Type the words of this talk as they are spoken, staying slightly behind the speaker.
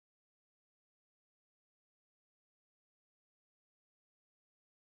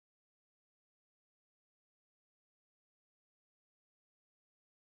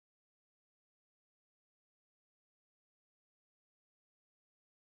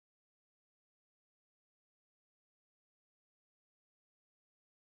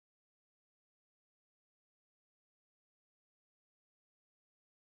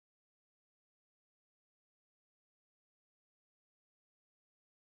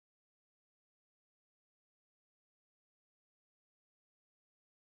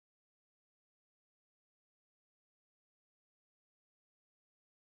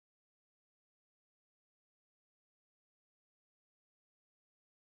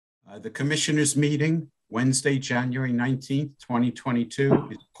The Commissioners' meeting, Wednesday, January 19th, 2022,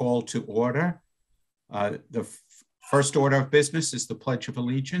 is called to order. The first order of business is the Pledge of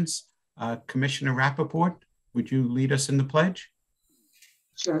Allegiance. Commissioner Rappaport, would you lead us in the pledge?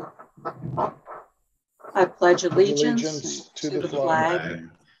 Sure. I pledge allegiance to the flag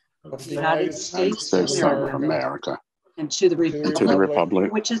of the United States of America and to the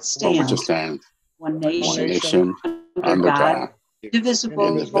republic which it stands, one nation, under God,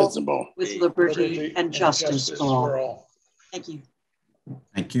 indivisible, with liberty and justice for all. Thank you.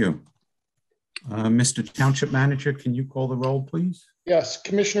 Thank you. Mr. Township Manager, can you call the roll, please? Yes,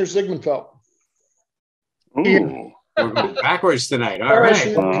 Commissioner Zygmuntfelt. Ooh, we're going backwards tonight. All right.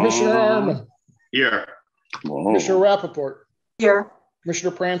 Commissioner Arman. Here. Commissioner Rappaport. Here.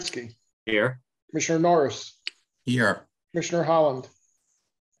 Commissioner Pransky. Here. Commissioner Norris. Here. Commissioner Holland.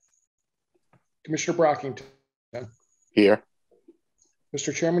 Commissioner Brockington. Here.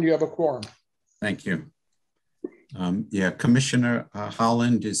 Mr. Chairman, you have a quorum. Thank you. Commissioner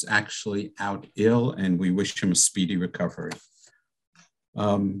Holland is actually out ill, and we wish him a speedy recovery.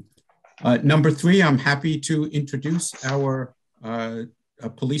 Number 3, I'm happy to introduce our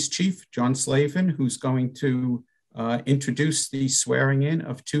police chief, John Slavin, who's going to introduce the swearing in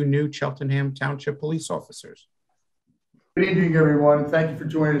of 2 new Cheltenham Township police officers. Good evening, everyone. Thank you for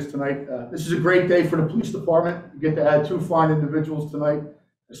joining us tonight. This is a great day for the police department. We get to add 2 fine individuals tonight,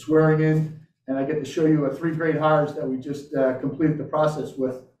 swearing in, and I get to show you 3 great hires that we just completed the process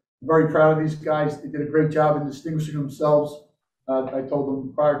with. I'm very proud of these guys. They did a great job in distinguishing themselves. I told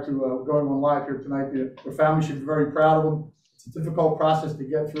them prior to going on live here tonight that their family should be very proud of them. It's a difficult process to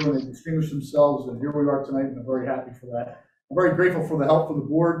get through, and they distinguished themselves, and here we are tonight, and I'm very happy for that. I'm very grateful for the help from the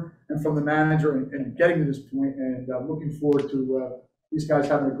board and from the manager in getting to this point, and I'm looking forward to these guys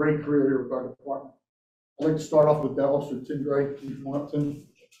having a great career here with our department. I'd like to start off with Officer Tim Gray. Please come on up, Tim.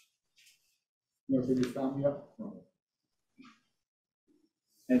 You know, bring your family up.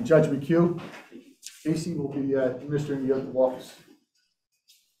 And Judge McHugh. Casey will be administering the oath of office.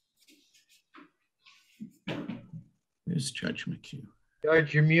 There's Judge McHugh.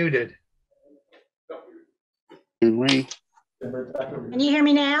 Judge, you're muted. Can you hear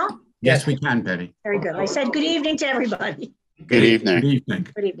me now? Yes, we can, Betty. Very good. I said good evening to everybody. Good evening. Good evening.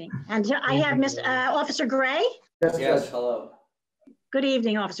 Good evening. And I have Mr. Officer Gray. Yes, hello. Good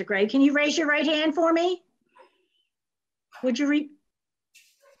evening, Officer Gray. Can you raise your right hand for me? Would you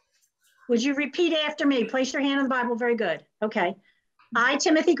repeat after me? Place your hand on the Bible. Very good. Okay. I,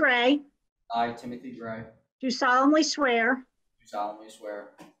 Timothy Gray. I, Timothy Gray. Do solemnly swear. Do solemnly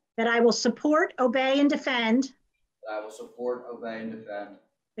swear. That I will support, obey, and defend. That I will support, obey, and defend.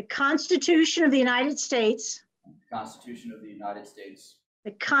 The Constitution of the United States. The Constitution of the United States.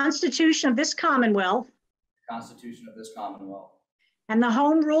 The Constitution of this Commonwealth. The Constitution of this Commonwealth. And the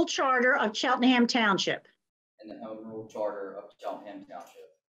Home Rule Charter of Cheltenham Township. And the Home Rule Charter of Cheltenham Township.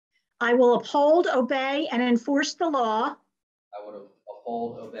 I will uphold, obey, and enforce the law. I would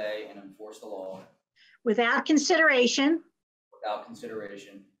uphold, obey, and enforce the law. Without consideration. Without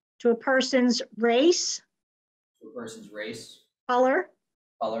consideration. To a person's race. To a person's race. Color.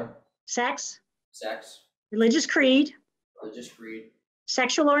 Color. Sex. Sex. Religious creed. Religious creed.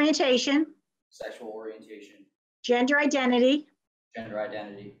 Sexual orientation. Sexual orientation. Gender identity. Gender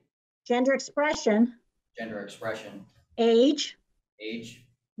identity. Gender expression. Gender expression. Age. Age.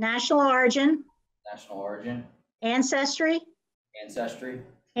 National origin. National origin. Ancestry. Ancestry.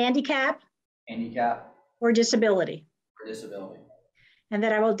 Handicap. Handicap. Or disability. Or disability. And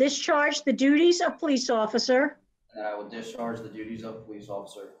that I will discharge the duties of police officer. And that I will discharge the duties of police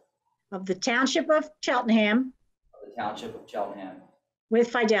officer. Of the Township of Cheltenham. Of the Township of Cheltenham. With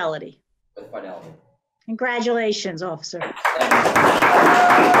fidelity. With fidelity. Congratulations, officer.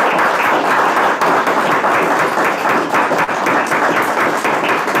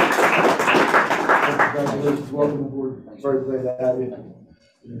 Congratulations. Welcome aboard. I'm very glad to have you.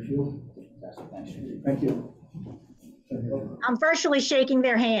 Thank you. I'm virtually shaking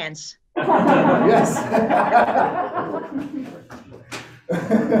their hands. Yes.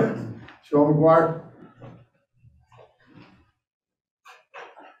 Sean McGuire.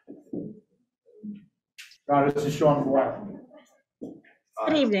 This is Sean McGuire.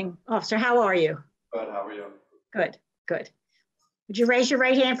 Good evening, officer. How are you? Good. How are you? Good. Good. Would you raise your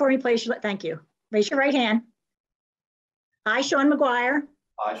right hand for me, please? Thank you. Raise your right hand. I, Sean McGuire.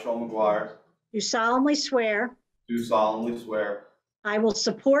 I, Sean McGuire. Do solemnly swear. Do solemnly swear. I will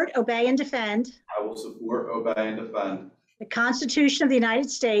support, obey, and defend. I will support, obey, and defend. The Constitution of the United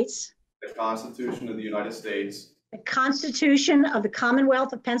States. The Constitution of the United States. The Constitution of the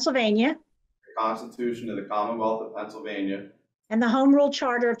Commonwealth of Pennsylvania. The Constitution of the Commonwealth of Pennsylvania. and the Home Rule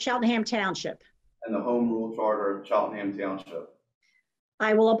Charter of Cheltenham Township. and the Home Rule Charter of Cheltenham Township.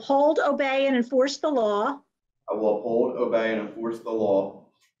 I will uphold, obey, and enforce the law I will uphold, obey, and enforce the law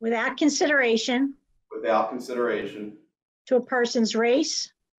without consideration without consideration to a person's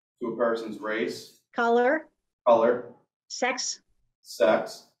race, to a person's race, color, color, sex,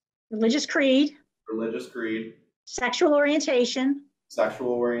 sex, religious creed, religious creed, sexual orientation,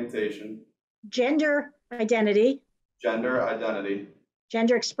 sexual orientation, gender identity, gender identity,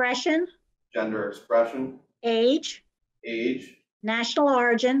 gender expression, gender expression, age, age, national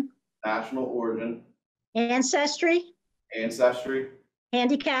origin, national origin, ancestry, ancestry,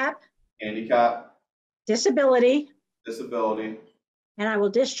 handicap, handicap, disability, disability. and I will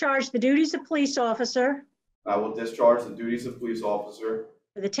discharge the duties of police officer I will discharge the duties of police officer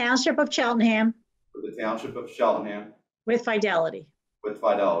for the Township of Cheltenham for the Township of Cheltenham with fidelity. with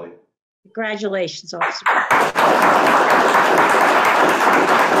fidelity. Congratulations, officer.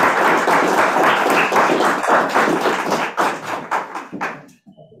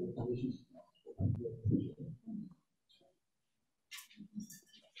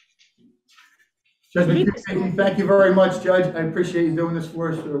 Judge McKee, thank you very much, Judge. I appreciate you doing this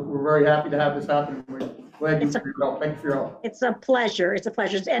for us. We're very happy to have this happen. We're glad you for your help. Thank you for your help. It's a pleasure. It's a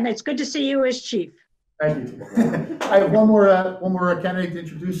pleasure. And it's good to see you as chief. Thank you. I have one more candidate to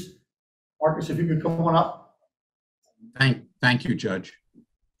introduce. Marcus, if you could come on up. Thank you, Judge.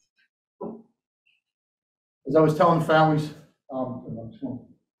 As I was telling families,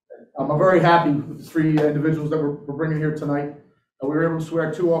 I'm very happy with the three individuals that we're bringing here tonight. We were able to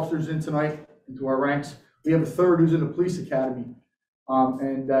swear 2 officers in tonight into our ranks. We have a third who's in the police academy.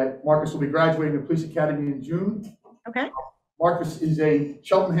 And Marcus will be graduating the police academy in June. Okay. Marcus is a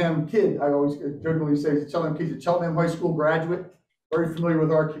Cheltenham kid. I always jokingly say he's a Cheltenham kid. He's a Cheltenham High School graduate, very familiar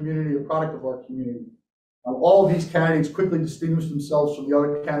with our community, a product of our community. All of these candidates quickly distinguished themselves from the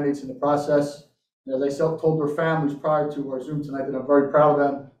other candidates in the process. And as I told their families prior to our Zoom tonight that I'm very proud of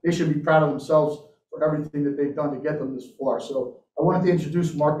them. They should be proud of themselves for everything that they've done to get them this far. So I wanted to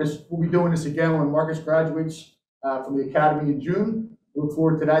introduce Marcus. We'll be doing this again when Marcus graduates from the academy in June. We look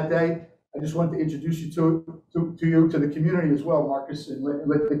forward to that day. I just wanted to introduce you to the community as well, Marcus, and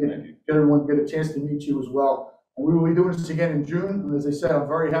let everyone get a chance to meet you as well. And we will be doing this again in June. And as I said, I'm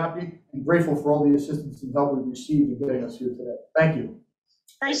very happy and grateful for all the assistance and help we've received in getting us here today. Thank you.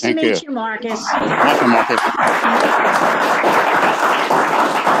 Nice to meet you, Marcus. Welcome, Marcus.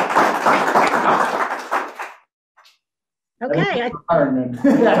 Okay.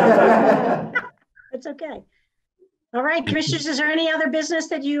 It's okay. All right, commissioners, is there any other business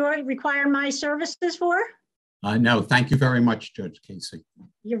that you require my services for? No, thank you very much, Judge Casey.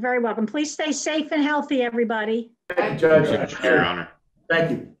 You're very welcome. Please stay safe and healthy, everybody. Thank you, Judge. Your Honor.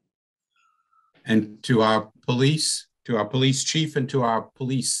 Thank you. And to our police chief, and to our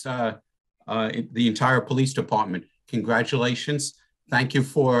police, the entire police department, congratulations. Thank you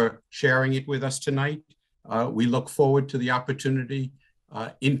for sharing it with us tonight. We look forward to the opportunity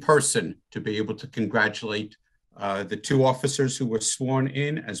in person to be able to congratulate the 2 officers who were sworn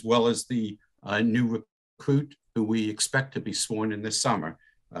in, as well as the new recruit who we expect to be sworn in this summer.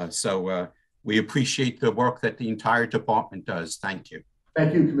 So we appreciate the work that the entire department does. Thank you.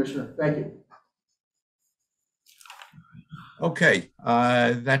 Thank you, Commissioner. Thank you. Okay,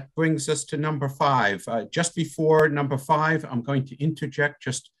 that brings us to number 5. Just before number 5, I'm going to interject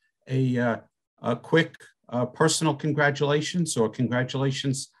just a quick personal congratulations or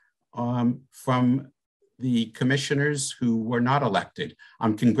congratulations from the commissioners who were not elected.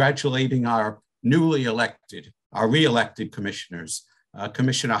 I'm congratulating our newly elected, our re-elected commissioners,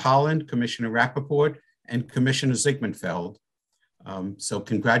 Commissioner Holland, Commissioner Rappaport, and Commissioner Ziegmanfeld. So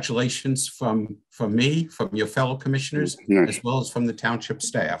congratulations from me, from your fellow commissioners, as well as from the township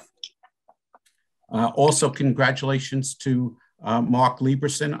staff. Also, congratulations to Mark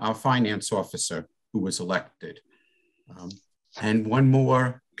Lieberson, our finance officer, who was elected. And one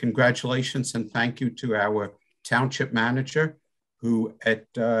more congratulations and thank you to our township manager, who at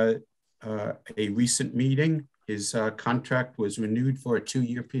a recent meeting, his contract was renewed for a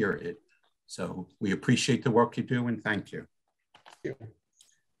 2-year period. So we appreciate the work you do and thank you.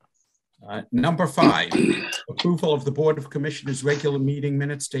 Number 5, approval of the Board of Commissioners regular meeting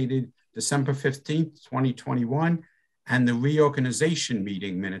minutes dated December 15th, 2021, and the reorganization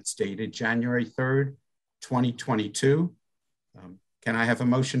meeting minutes dated January 3rd, 2022. Can I have a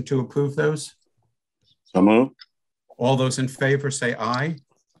motion to approve those? So moved. All those in favor say aye.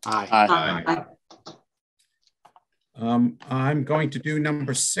 Aye. Aye. I'm going to do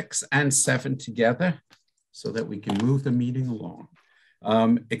number 6 and 7 together so that we can move the meeting along.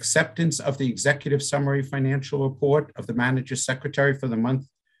 Acceptance of the executive summary financial report of the manager's secretary for the month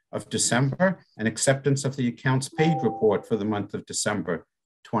of December, and acceptance of the accounts paid report for the month of December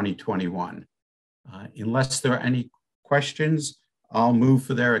 2021. Unless there are any questions, I'll move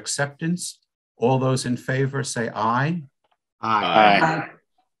for their acceptance. All those in favor say aye. Aye.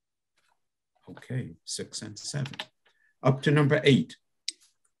 Okay, 6 and 7. Up to number 8.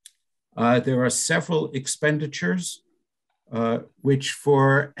 There are several expenditures which,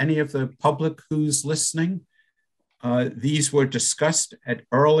 for any of the public who's listening, these were discussed at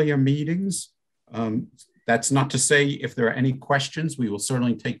earlier meetings. That's not to say if there are any questions, we will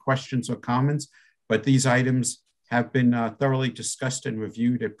certainly take questions or comments, but these items have been thoroughly discussed and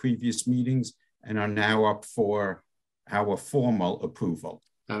reviewed at previous meetings and are now up for our formal approval.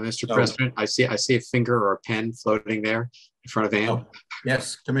 Mr. President, I see a finger or a pen floating there in front of Ann. Oh,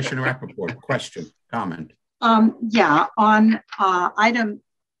 yes, Commissioner Rappaport, question, comment. Yeah, on item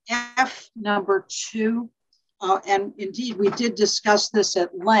F number 2, and indeed we did discuss this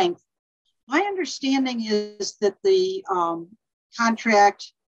at length. My understanding is that the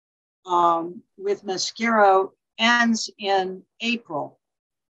contract with Mascaro ends in April.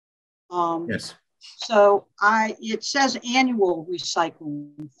 Yes. So it says annual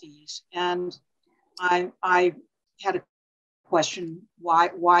recycling fees, and I had a question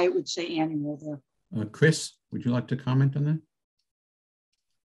why it would say annual there. Chris, would you like to comment on that?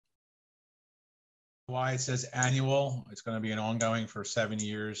 Why it says annual? It's going to be an ongoing for 7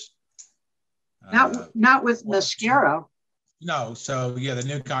 years. Not with Mascaro. No, so yeah, the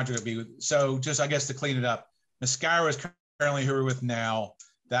new contract would be so. Just I guess to clean it up, Mascaro is currently who we're with now.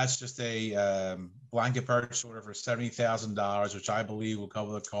 That's just a blanket purchase order for $70,000, which I believe will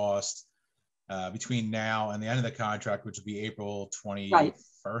cover the cost between now and the end of the contract, which will be April 21st, right.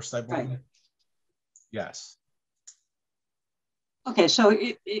 I believe. Right. Yes. Okay, so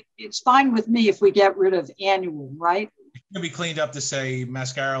it's fine with me if we get rid of annual, right? It can be cleaned up to say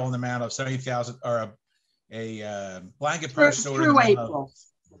Mascaro in the amount of $70,000 or a blanket purchase order through April.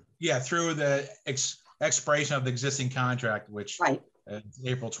 Through the expiration of the existing contract, which right.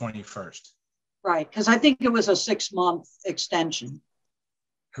 April 21st. Right, because I think it was a 6-month extension.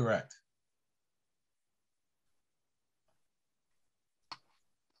 Correct.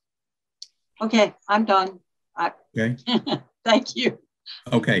 Okay, I'm done. Okay. Thank you.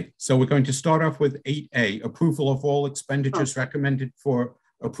 Okay, so we're going to start off with 8A, approval of all expenditures recommended for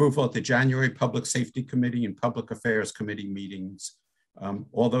approval at the January Public Safety Committee and Public Affairs Committee meetings.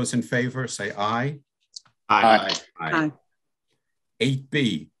 All those in favor say aye. Aye. Aye.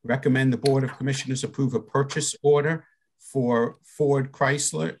 8B, recommend the Board of Commissioners approve a purchase order for Ford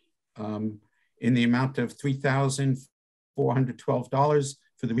Chrysler in the amount of $3,412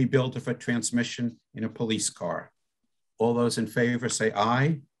 for the rebuild of a transmission in a police car. All those in favor say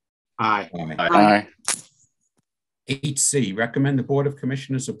aye. Aye. Aye. 8C, recommend the Board of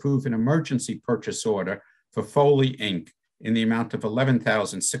Commissioners approve an emergency purchase order for Foley Inc. in the amount of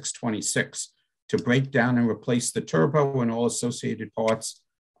 $11,626 to break down and replace the turbo and all associated parts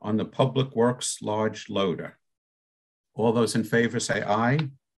on the Public Works large loader. All those in favor say aye.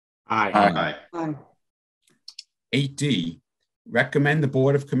 Aye. Aye. 8D, recommend the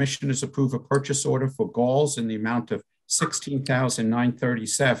Board of Commissioners approve a purchase order for Galls in the amount of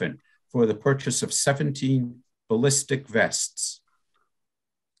 $16,937 for the purchase of 17 ballistic vests.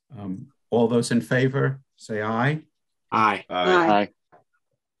 All those in favor say aye. Aye. Aye.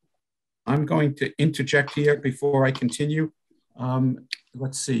 I'm going to interject here before I continue.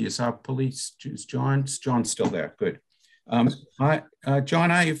 Let's see, is our police, is John's still there? Good.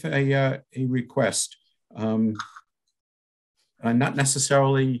 John, I have a request. Not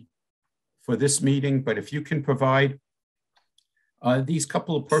necessarily for this meeting, but if you can provide these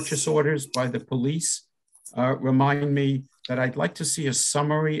couple of purchase orders by the police, remind me that I'd like to see a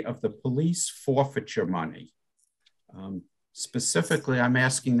summary of the police forfeiture money. Specifically, I'm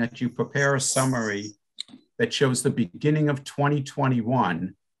asking that you prepare a summary that shows the beginning of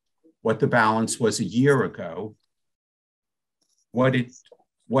 2021, what the balance was a year ago, what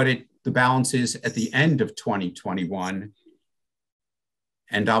the balance is at the end of 2021,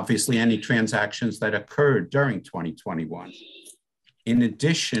 and obviously any transactions that occurred during 2021. In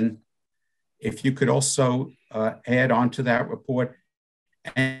addition, if you could also add on to that report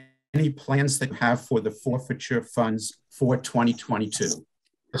any plans that you have for the forfeiture funds for 2022.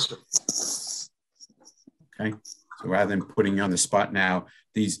 Yes, sir. Okay, so rather than putting you on the spot now,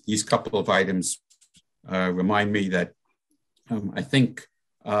 these couple of items remind me that I think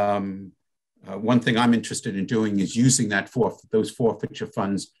one thing I'm interested in doing is using those forfeiture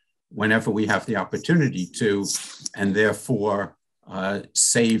funds whenever we have the opportunity to, and therefore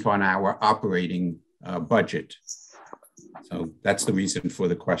save on our operating budget. So that's the reason for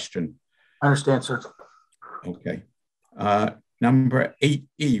the question. I understand, sir. Okay. Number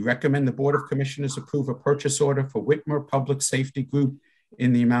 8E, recommend the Board of Commissioners approve a purchase order for Whitmer Public Safety Group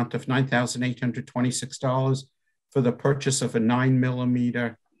in the amount of $9,826 for the purchase of a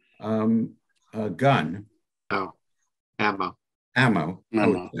 9mm gun. Oh, ammo. Ammo.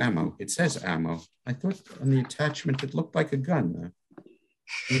 Oh, it's ammo. It says ammo. I thought on the attachment it looked like a gun.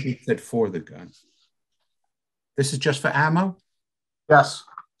 Maybe it said for the gun. This is just for ammo? Yes.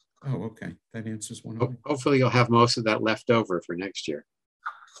 Oh, okay. That answers one of them. Hopefully you'll have most of that left over for next year.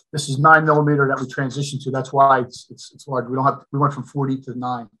 This is 9mm that we transitioned to. That's why it's large. We went from 40 to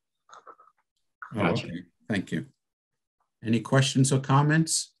 9. Oh, okay. Thank you. Any questions or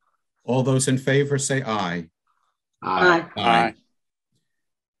comments? All those in favor say aye. Aye. Aye.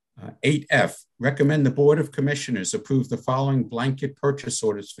 8F, recommend the Board of Commissioners approve the following blanket purchase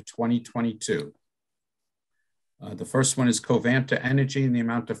orders for 2022. The first one is Covanta Energy in the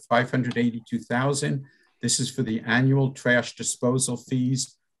amount of $582,000. This is for the annual trash disposal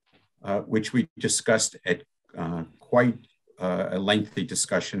fees, which we discussed at quite a lengthy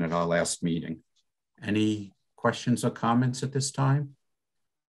discussion at our last meeting. Any questions or comments at this time?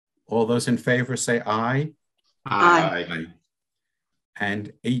 All those in favor say aye. Aye. Aye.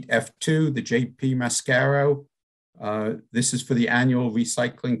 And 8F2, the JP Mascaro. This is for the annual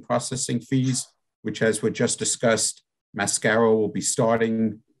recycling processing fees, which, as we just discussed, Mascaro will be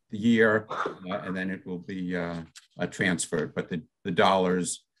starting the year and then it will be transferred, but the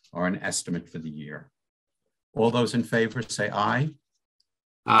dollars are an estimate for the year. All those in favor say aye.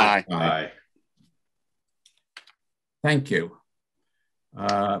 Aye. Aye. Thank you.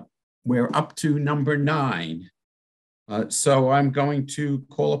 We're up to number 9. So I'm going to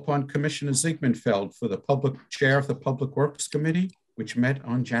call upon Commissioner Ziegmanfeld for the chair of the Public Works Committee, which met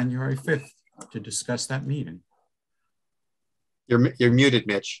on January 5th to discuss that meeting. You're muted,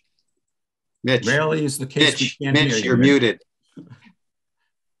 Mitch. Mitch. Rarely is the case. Mitch, we can't hear you. You're muted.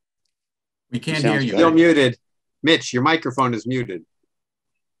 We can't hear you. Still muted. Mitch, your microphone is muted.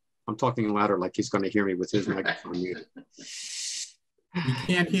 I'm talking louder like he's going to hear me with his microphone muted. You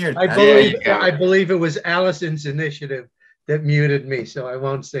can't hear. I believe it was Allison's initiative that muted me, so I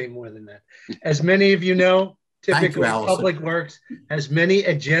won't say more than that. As many of you know, typically Public Works has many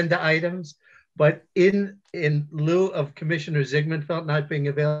agenda items, but in lieu of Commissioner Ziegmanfeld not being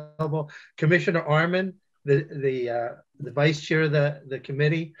available, Commissioner Arman, the vice chair of the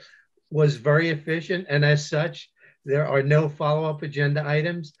committee, was very efficient, and as such, there are no follow-up agenda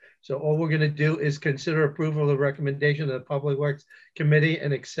items. So all we're going to do is consider approval of the recommendation of the Public Works Committee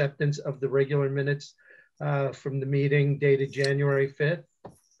and acceptance of the regular minutes from the meeting dated January 5th.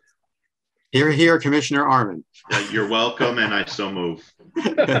 Here, Commissioner Arman. You're welcome, and I so move.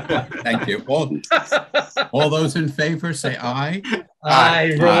 Thank you. All those in favor say aye.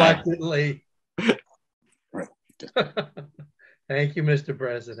 Aye, reluctantly. Thank you, Mr.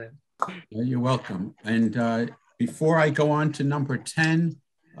 President. You're welcome. And before I go on to number 10,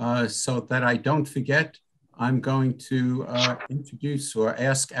 so that I don't forget, I'm going to introduce or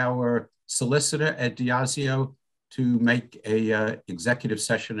ask our solicitor, Ed Diazio, to make a executive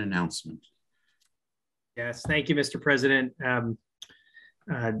session announcement. Yes, thank you, Mr. President.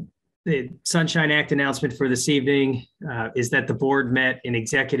 The Sunshine Act announcement for this evening is that the board met in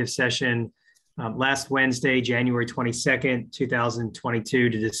executive session last Wednesday, January 22nd, 2022,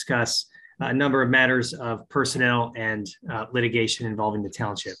 to discuss a number of matters of personnel and litigation involving the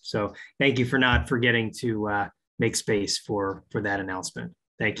township. So thank you for not forgetting to make space for that announcement.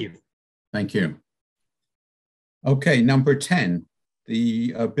 Thank you. Thank you. Okay, number 10,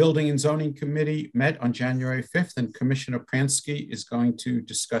 the Building and Zoning Committee met on January 5th, and Commissioner Pransky is going to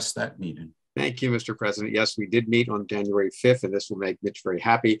discuss that meeting. Thank you, Mr. President. Yes, we did meet on January 5th, and this will make Mitch very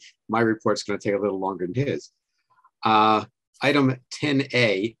happy. My report's going to take a little longer than his. Item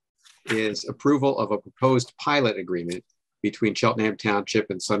 10A is approval of a proposed pilot agreement between Cheltenham Township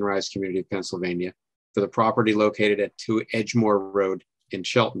and Sunrise Community of Pennsylvania for the property located at 2 Edgemore Road in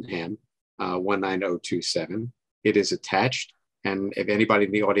Cheltenham, 19027. It is attached. And if anybody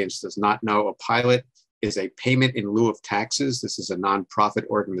in the audience does not know, a pilot is a payment in lieu of taxes. This is a nonprofit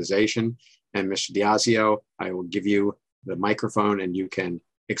organization. And Mr. Diazio, I will give you the microphone and you can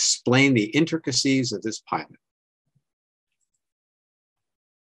explain the intricacies of this pilot.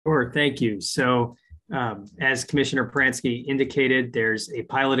 Sure, thank you. So as Commissioner Pransky indicated, there's a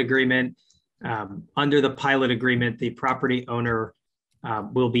pilot agreement. Under the pilot agreement, the property owner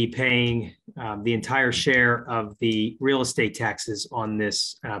will be paying the entire share of the real estate taxes on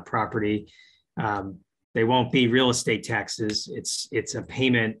this property. They won't be real estate taxes. It's a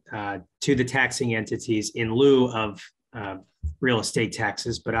payment to the taxing entities in lieu of real estate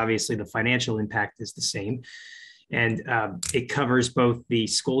taxes, but obviously the financial impact is the same. And it covers both the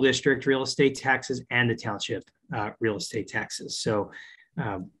school district real estate taxes and the township real estate taxes. So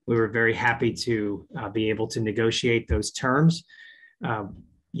we were very happy to be able to negotiate those terms,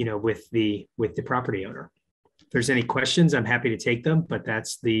 with the property owner. If there's any questions, I'm happy to take them, but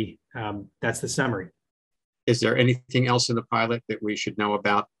that's the summary. Is there anything else in the pilot that we should know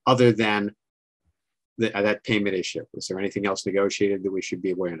about other than that payment issue? Is there anything else negotiated that we should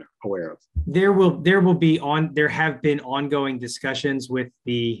be aware of? There have been ongoing discussions with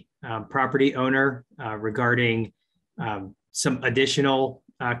the property owner regarding some additional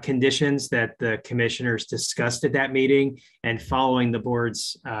conditions that the commissioners discussed at that meeting, and following the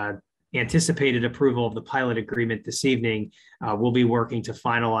board's anticipated approval of the pilot agreement this evening, we'll be working to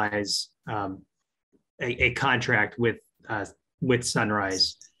finalize a contract with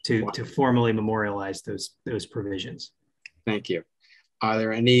Sunrise to formally memorialize those provisions. Thank you. Are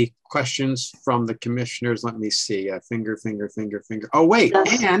there any questions from the commissioners? Let me see. Finger. Oh, wait,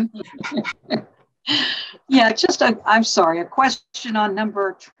 Ann. Yeah, I'm sorry, a question on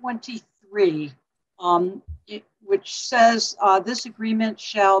number 23, which says this agreement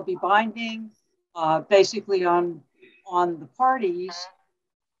shall be binding basically on the parties.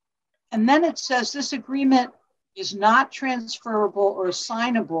 And then it says this agreement is not transferable or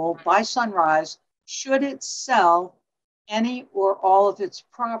assignable by Sunrise should it sell any or all of its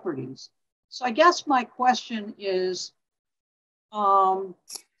properties. So I guess my question is,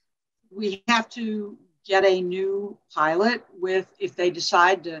 we have to get a new pilot if they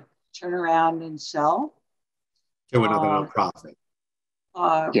decide to turn around and sell to another nonprofit.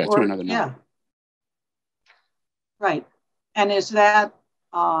 To another nonprofit. Yeah. Right. And is that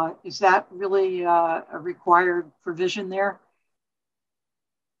really a required provision there?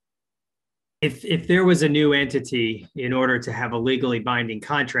 If there was a new entity, in order to have a legally binding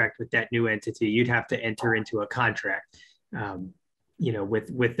contract with that new entity, you'd have to enter into a contract,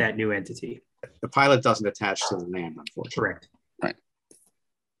 with that new entity. The pilot doesn't attach to the land, unfortunately. Correct. Right.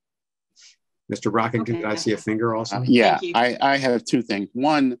 Mr. Brockington, did I see a finger also? Yeah, I have two things.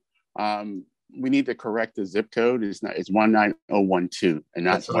 One, we need to correct the zip code. It's 19012 and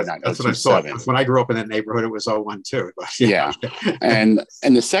not 19027. That's what I thought. When I grew up in that neighborhood, it was 012. But yeah. and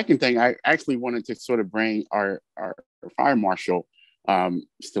the second thing, I actually wanted to sort of bring our fire marshal, Mr.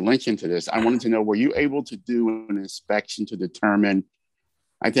 Lynch, into this. I wanted to know, were you able to do an inspection to determine,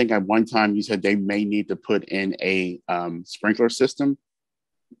 I think at one time you said they may need to put in a sprinkler system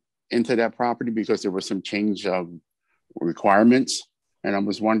into that property because there was some change of requirements. And I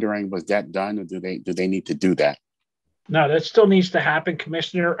was wondering, was that done, or do they need to do that? No, that still needs to happen,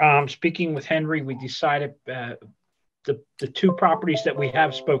 Commissioner. Speaking with Henry, we decided the two properties that we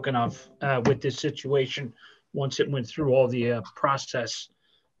have spoken of with this situation, once it went through all the process,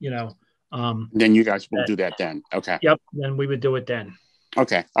 then you guys will do that then. Okay. Yep. Then we would do it then.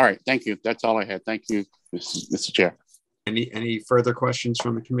 Okay. All right. Thank you. That's all I had. Thank you, Mr. Chair. Any further questions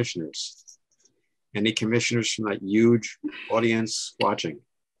from the commissioners? Any commissioners from that huge audience watching?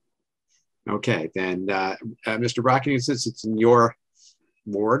 Okay, then Mr. Brockington, since it's in your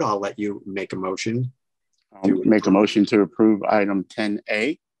ward, I'll let you make a motion. I'll make a motion to approve item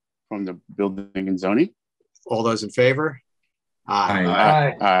 10A from the Building and Zoning. All those in favor? Aye.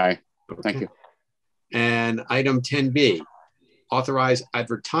 Aye. Aye. Thank you. And item 10B, authorize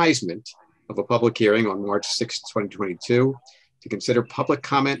advertisement of a public hearing on March 6, 2022 to consider public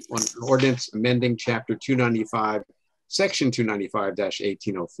comment on an ordinance amending Chapter 295, Section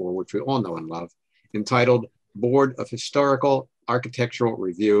 295-1804, which we all know and love, entitled Board of Historical Architectural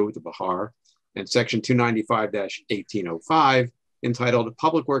Review, the Bahar, and Section 295-1805, entitled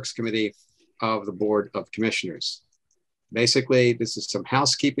Public Works Committee of the Board of Commissioners. Basically, this is some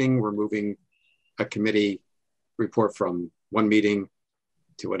housekeeping. We're moving a committee report from one meeting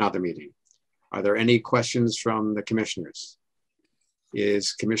to another meeting. Are there any questions from the commissioners?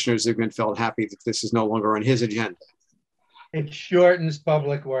 Is Commissioner Ziegman-Feld happy that this is no longer on his agenda? It shortens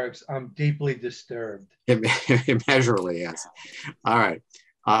Public Works. I'm deeply disturbed. Immeasurably, yes. All right.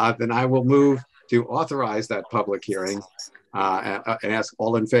 Then I will move to authorize that public hearing and ask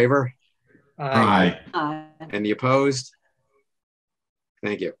all in favor? Aye. Aye. Any opposed?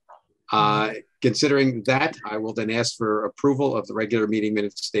 Thank you. Considering that, I will then ask for approval of the regular meeting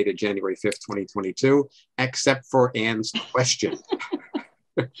minutes dated January 5th, 2022, except for Ann's question.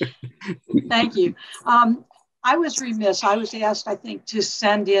 Thank you. I was remiss. I was asked, I think, to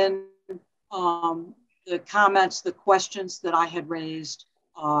send in the comments, the questions that I had raised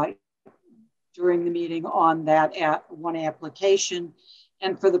during the meeting on that one application.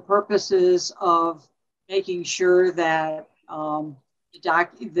 And for the purposes of making sure that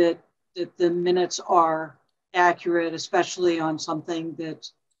that the minutes are accurate, especially on something that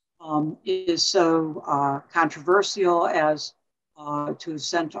is so controversial as to have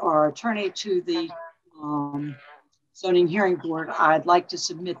sent our attorney to the zoning hearing board, I'd like to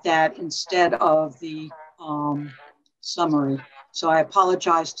submit that instead of the summary. So I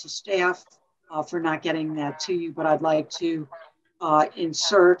apologize to staff for not getting that to you, but I'd like to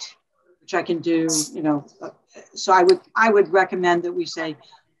insert, which I can do, so I would recommend that we say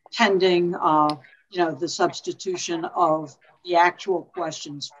pending, the substitution of the actual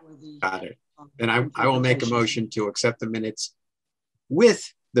questions for the. Got it. And I will make a motion to accept the minutes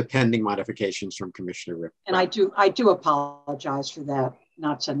with the pending modifications from Commissioner Rip. And I do apologize for that,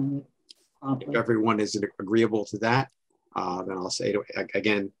 not sending it promptly. If everyone is agreeable to that, then I'll say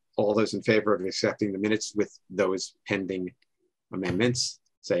again, all those in favor of accepting the minutes with those pending amendments,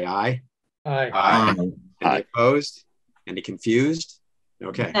 say aye. Aye. Aye. Any opposed? Any confused?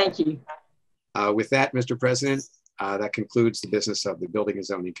 Okay. Thank you. With that, Mr. President, that concludes the business of the Building and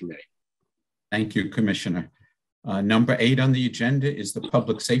Zoning Committee. Thank you, Commissioner. Number 8 on the agenda is the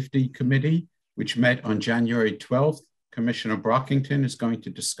Public Safety Committee, which met on January 12th. Commissioner Brockington is going to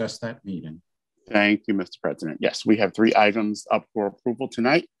discuss that meeting. Thank you, Mr. President. Yes, we have 3 items up for approval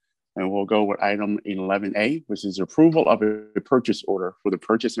tonight, and we'll go with item 11A, which is approval of a purchase order for the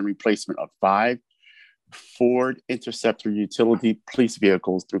purchase and replacement of 5 Ford Interceptor utility police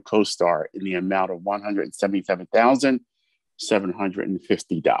vehicles through CoStar in the amount of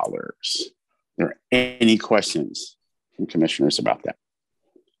 $177,750. Are there any questions from commissioners about that?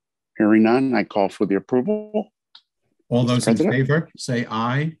 Hearing none, I call for the approval. All those in favor, say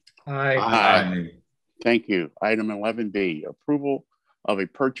aye. Aye. Aye. Thank you. Item 11B, approval of a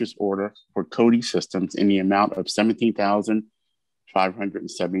purchase order for Cody Systems in the amount of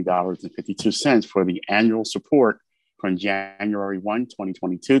 $17,570.52 for the annual support from January 1,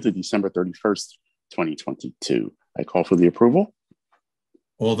 2022 to December 31st, 2022. I call for the approval.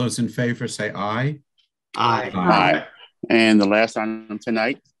 All those in favor say aye. Aye. Aye. And the last item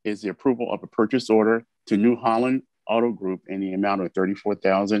tonight is the approval of a purchase order to New Holland Auto Group in the amount of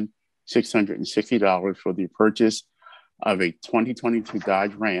 $34,660 for the purchase of a 2022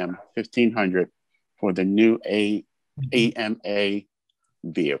 Dodge Ram 1500 for the new AMA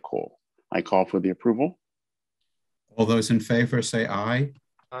vehicle. I call for the approval. All those in favor say aye.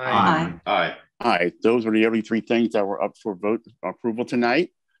 Aye. Aye. Aye. Those are the only 3 things that were up for vote approval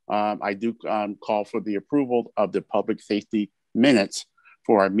tonight. I do call for the approval of the public safety minutes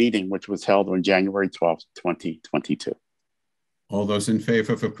for our meeting, which was held on January 12th, 2022. All those in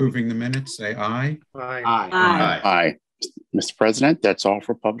favor of approving the minutes say aye. Aye. Aye. Aye. Aye. Mr. President, that's all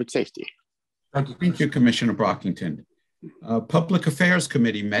for public safety. Thank you, Commissioner Brockington. Public Affairs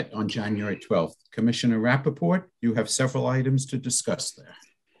Committee met on January 12th. Commissioner Rappaport, you have several items to discuss there.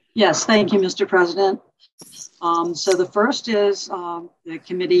 Yes, thank you, Mr. President. So the first is the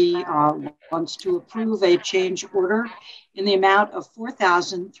committee wants to approve a change order in the amount of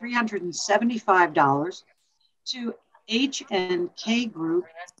 $4,375 to H&K Group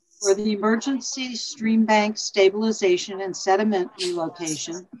for the emergency stream bank stabilization and sediment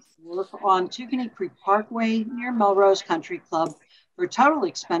relocation work on Toogonie Creek Parkway near Melrose Country Club for a total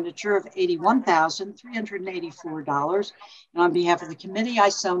expenditure of $81,384. And on behalf of the committee, I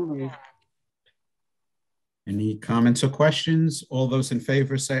so move. Any comments or questions? All those in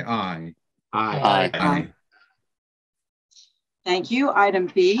favor say aye. Aye. Aye. Thank you. Item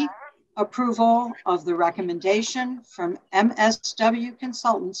B, approval of the recommendation from MSW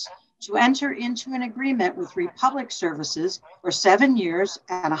Consultants to enter into an agreement with Republic Services for 7 years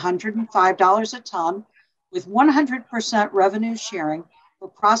at $105 a ton with 100% revenue sharing for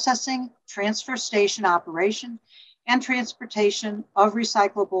processing, transfer station operation, and transportation of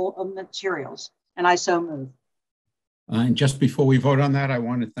recyclable materials. And I so move. And just before we vote on that, I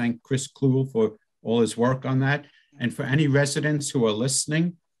want to thank Chris Kluhl for all his work on that. And for any residents who are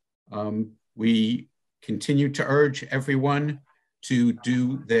listening, we continue to urge everyone to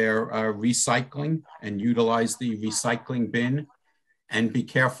do their recycling and utilize the recycling bin and be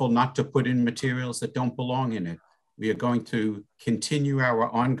careful not to put in materials that don't belong in it. We are going to continue our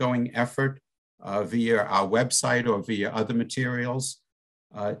ongoing effort via our website or via other materials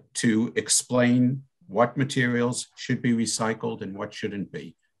to explain what materials should be recycled and what shouldn't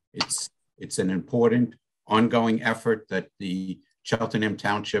be. It's an important ongoing effort that the Cheltenham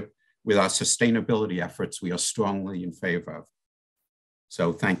Township, with our sustainability efforts, we are strongly in favor of.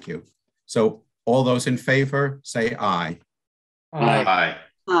 So thank you. So all those in favor say aye. Aye.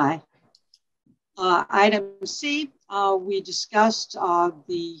 Aye. Item C, we discussed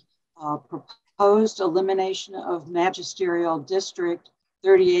the proposed elimination of Magisterial District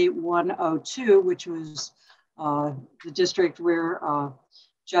 38102, which was the district where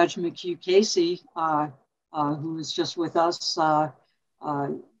Judge McHugh Casey, who is just with us,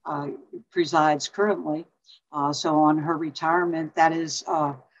 presides currently. So on her retirement, that is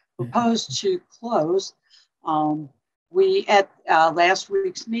proposed to close. We, at last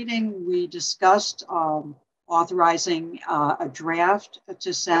week's meeting, we discussed authorizing a draft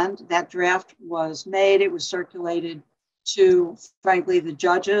to send. That draft was made. It was circulated to, frankly, the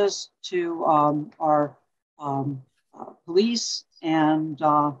judges, to our police, and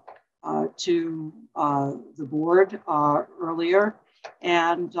to the board earlier.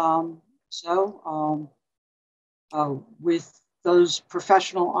 And so with those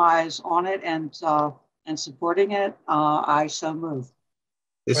professional eyes on it and supporting it, I so move.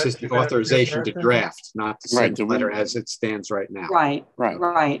 This is the authorization to draft, not to send the letter as it stands right now. Right.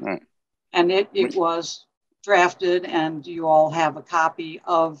 And it was drafted, and you all have a copy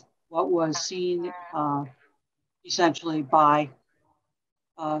of what was seen essentially by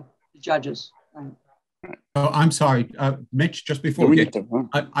the judges. Right. Oh, I'm sorry, Mitch. Just before we get,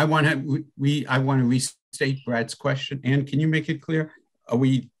 I want to restate Brad's question. Ann, can you make it clear?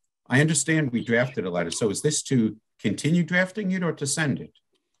 I understand we drafted a letter. So is this to continue drafting it or to send it?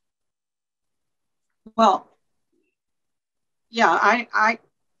 Well, yeah, I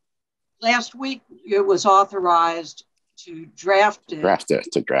last week it was authorized to draft it.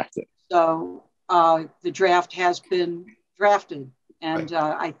 To draft it. So the draft has been drafted, and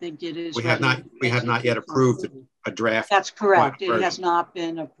I think it is. We have not yet approved a draft. That's correct. It has not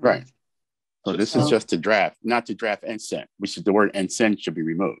been approved. Right. So this is just to draft, not to draft and send. The word and send should be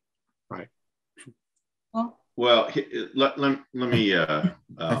removed. Right. Well, let me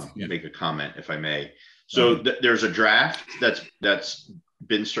make a comment, if I may. So there's a draft that's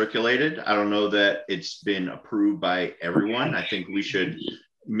been circulated. I don't know that it's been approved by everyone. I think we should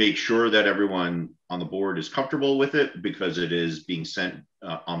make sure that everyone on the board is comfortable with it, because it is being sent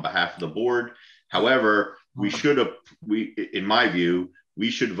on behalf of the board. However, in my view,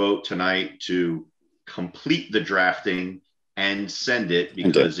 we should vote tonight to complete the drafting and send it,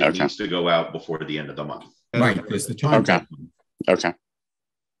 because it needs to go out before the end of the month. Right, there's the time. Okay.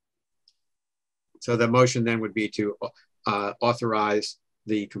 So the motion then would be to authorize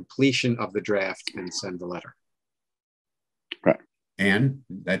the completion of the draft and send the letter. Right. And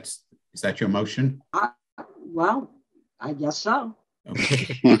is that your motion? Well, I guess so.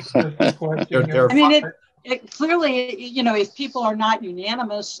 Okay. I mean, it clearly, if people are not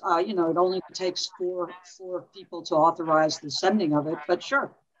unanimous, it only takes four people to authorize the sending of it, but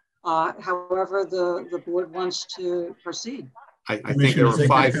sure. However, the board wants to proceed. I think there were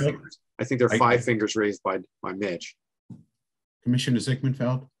five fingers. I think there are 5 fingers raised by Mitch. Commissioner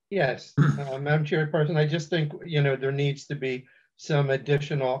Ziegmanfeld? Yes, Madam Chairperson, I just think, there needs to be some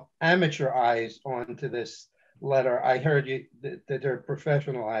additional amateur eyes onto this letter. I heard you that they're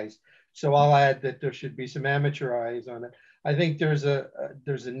professional eyes. So I'll add that there should be some amateur eyes on it. I think there's a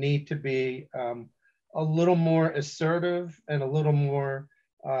need to be a little more assertive and a little more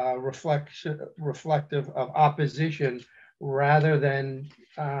reflective of opposition, rather than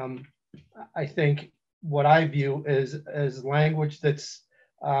I think what I view as language that's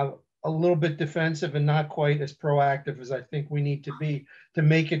a little bit defensive and not quite as proactive as I think we need to be, to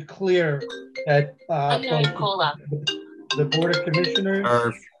make it clear that the Board of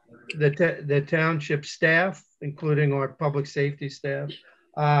Commissioners, the township staff, including our public safety staff,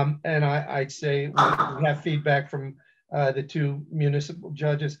 and I'd say we have feedback from the 2 municipal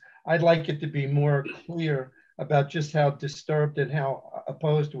judges. I'd like it to be more clear about just how disturbed and how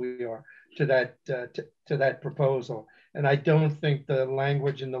opposed we are to that proposal. And I don't think the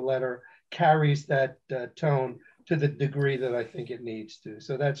language in the letter carries that tone to the degree that I think it needs to.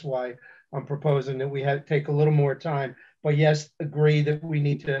 So that's why I'm proposing that we take a little more time. But yes, agree that we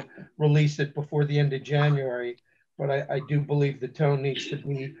need to release it before the end of January. But I do believe the tone needs to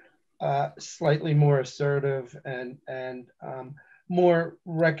be slightly more assertive and more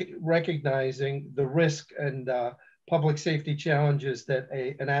recognizing the risk and public safety challenges that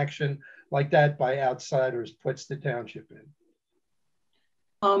an action like that by outsiders puts the township in.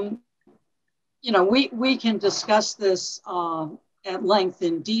 We can discuss this at length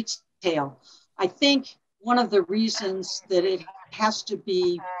in detail. I think one of the reasons that it has to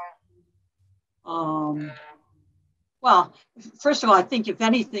be, well, first of all, I think if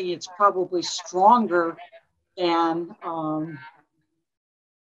anything, it's probably stronger than,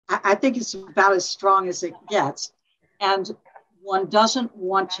 I think it's about as strong as it gets. And one doesn't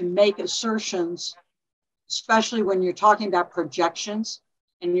want to make assertions, especially when you're talking about projections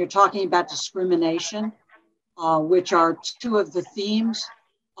and you're talking about discrimination, which are two of the themes,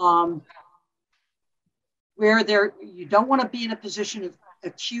 where you don't want to be in a position of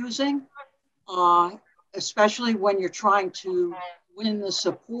accusing, especially when you're trying to win the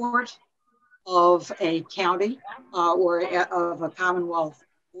support of a county or of a Commonwealth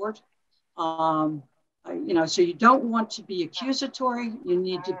court. So you don't want to be accusatory. You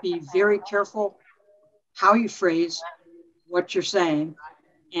need to be very careful how you phrase what you're saying.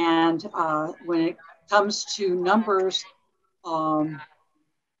 And when it comes to numbers,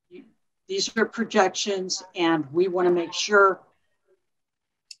 these are projections, and we want to make sure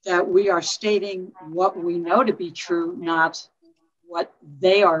that we are stating what we know to be true, not what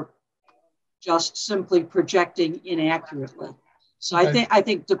they are just simply projecting inaccurately. So Okay. I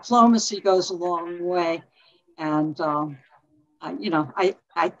think diplomacy goes a long way, and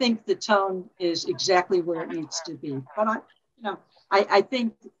I think the tone is exactly where it needs to be. But I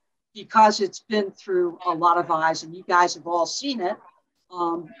think because it's been through a lot of eyes, and you guys have all seen it.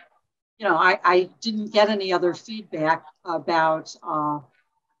 I didn't get any other feedback about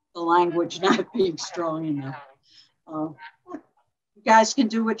the language not being strong enough. You guys can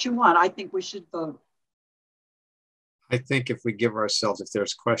do what you want. I think we should vote. I think if we give ourselves, if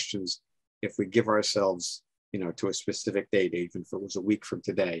there's questions, if we give ourselves, to a specific date, even if it was a week from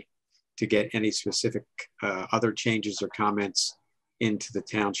today, to get any specific other changes or comments into the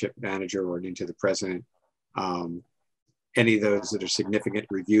township manager or into the president, any of those that are significant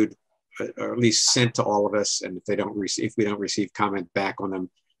reviewed, or at least sent to all of us. And if we don't receive comment back on them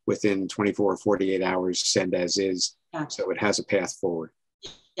within 24 or 48 hours, send as is, so it has a path forward.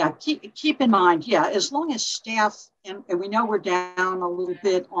 Yeah, keep in mind, as long as staff, and we know we're down a little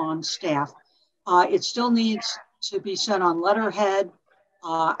bit on staff, it still needs to be sent on letterhead.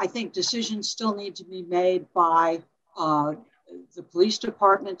 I think decisions still need to be made by the police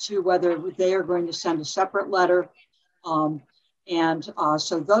department too, whether they are going to send a separate letter. So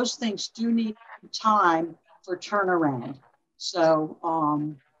those things do need time for turnaround. So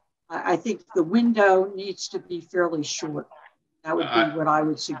I think the window needs to be fairly short. That would be what I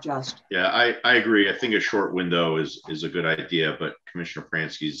would suggest. Yeah, I agree. I think a short window is a good idea, but Commissioner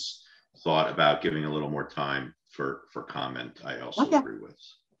Pransky's thought about giving a little more time for comment, I also agree with.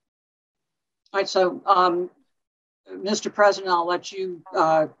 All right, so Mr. President, I'll let you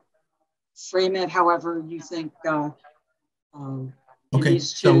frame it however you think it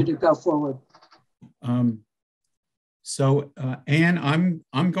needs to go forward. Anne,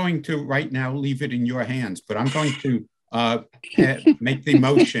 I'm going to right now leave it in your hands, but I'm going to make the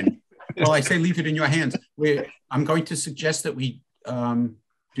motion. Well, I say leave it in your hands. I'm going to suggest that we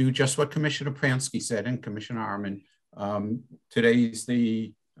do just what Commissioner Pransky said and Commissioner Arman. Today's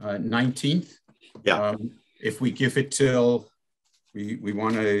the 19th. Yeah. If we give it till we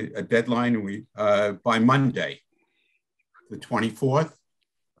want a deadline, and by Monday, the 24th,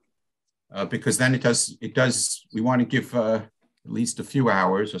 because then it does. We want to give at least a few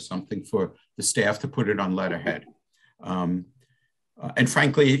hours or something for the staff to put it on letterhead. And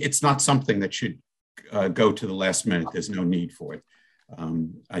frankly, it's not something that should go to the last minute. There's no need for it.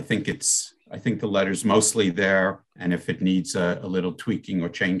 I think the letter's mostly there, and if it needs a little tweaking or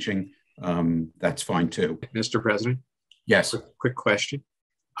changing, that's fine too. Mr. President? Yes. Quick question.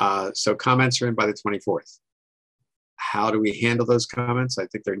 So comments are in by the 24th. How do we handle those comments? I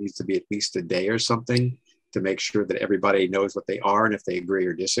think there needs to be at least a day or something to make sure that everybody knows what they are and if they agree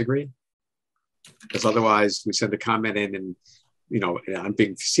or disagree. Because otherwise we send a comment in and, I'm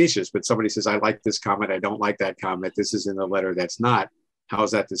being facetious, but somebody says, I like this comment, I don't like that comment, this is in the letter, that's not. How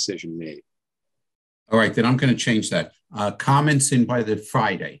is that decision made? All right, then I'm going to change that. Comments in by the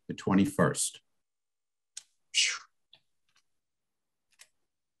Friday, the 21st.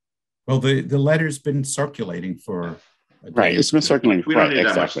 Well, the letter's been circulating for a day. Right, it's been circulating. We don't need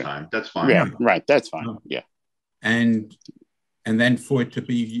that much time. That's fine. Yeah, right, that's fine. Yeah. And then for it to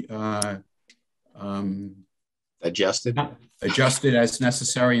be adjusted as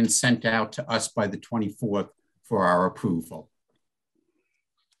necessary and sent out to us by the 24th for our approval.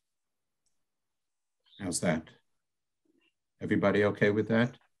 How's that? Everybody okay with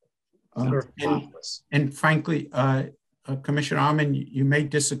that? And frankly, Commissioner Arman, you may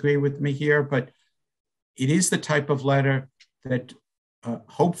disagree with me here, but it is the type of letter that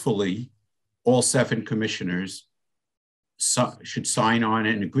hopefully all 7 commissioners should sign on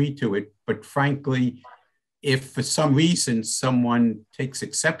and agree to it. But frankly, if for some reason someone takes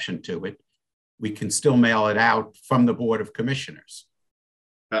exception to it, we can still mail it out from the Board of Commissioners.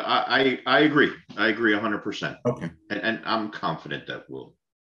 I agree. I agree 100%. Okay. And I'm confident that we'll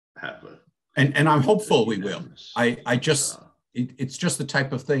have a. And I'm hopeful we will. I just, it's just the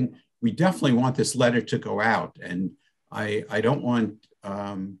type of thing, we definitely want this letter to go out. And I don't want,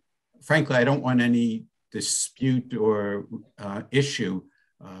 frankly, I don't want any dispute or issue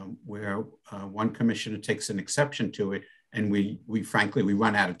where one commissioner takes an exception to it and we frankly, we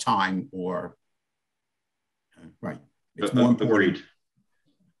run out of time or, right. It's more important.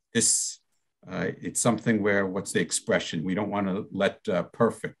 This, it's something where, what's the expression? We don't want to let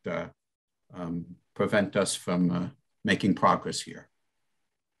perfect prevent us from making progress here.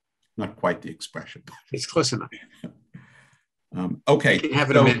 Not quite the expression. It's close enough. Okay. We can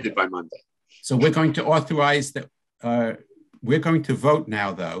have it amended by Monday. So we're going to authorize that. We're going to vote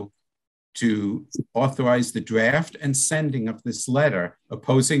now, though, to authorize the draft and sending of this letter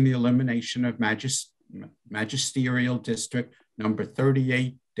opposing the elimination of Magisterial District number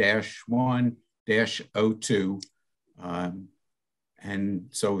 38-1-02. And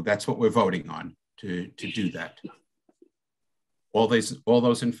so that's what we're voting on to do that. All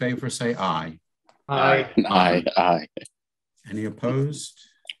those in favor say aye. Aye. Aye. Aye. Any opposed?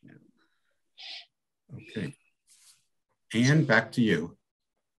 Okay. Anne, back to you.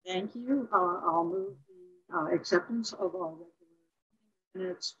 Thank you. I'll move the acceptance of our regular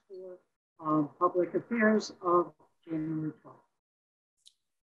minutes for public affairs of January 12th.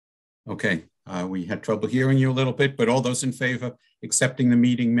 Okay. We had trouble hearing you a little bit, but all those in favor accepting the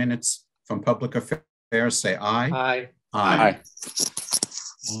meeting minutes from public affairs say aye. Aye. Aye.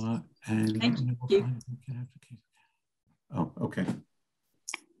 Thank you. Oh, okay.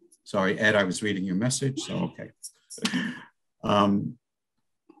 Sorry, Ed, I was reading your message, so okay.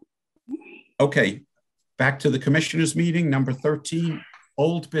 Okay, back to the commissioners meeting, number 13,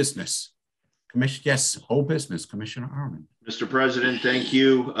 old business. Yes, old business, Commissioner Arman. Mr. President, thank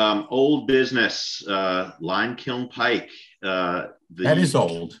you. Old business, Lime Kiln Pike. That is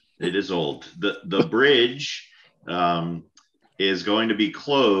old. It is old. The bridge is going to be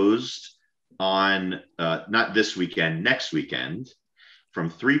closed on, not this weekend, next weekend, from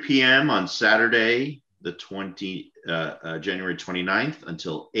 3 p.m. on Saturday, the January 29th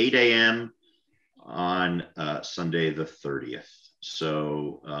until 8 a.m. on Sunday, the 30th.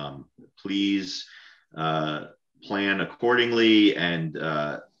 So please plan accordingly, and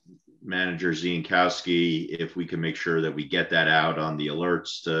Manager Ziankowski, if we can make sure that we get that out on the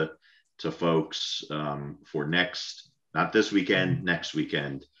alerts to folks for not this weekend, next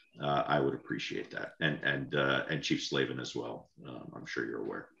weekend, I would appreciate that. And Chief Slavin as well. I'm sure you're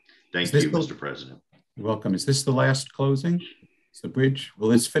aware. Thank you, Mr. President. You're welcome. Is this the last closing? Is the bridge? Will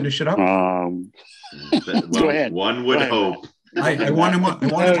this finish it up? Go ahead. One would hope. I want him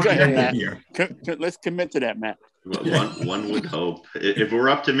to here. Let's commit to that, Matt. Well, one would hope. If it were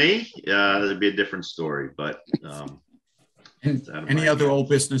up to me, it'd be a different story. But any other old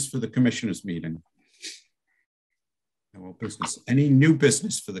business for the commissioners meeting? No old business. Any new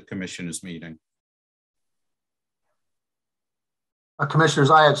business for the commissioners meeting? Commissioners,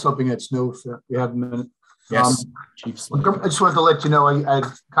 I have something that's new. If we have a minute. Yes, Chief Slavin. I just wanted to let you know I had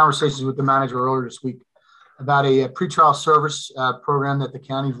conversations with the manager earlier this week about a pretrial service program that the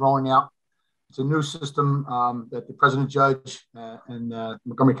county is rolling out. It's a new system that the president judge and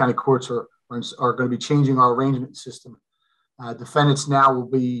Montgomery County courts are going to be changing our arrangement system. Defendants now will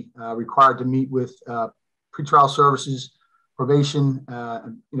be required to meet with pretrial services, probation,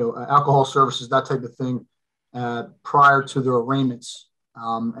 alcohol services, that type of thing, prior to their arraignments.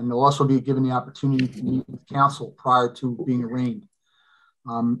 And they'll also be given the opportunity to meet with counsel prior to being arraigned.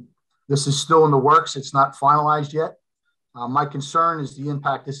 This is still in the works. It's not finalized yet. My concern is the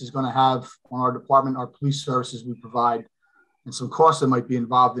impact this is going to have on our department, our police services we provide, and some costs that might be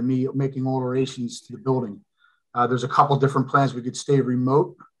involved in me making alterations to the building. There's a couple different plans. We could stay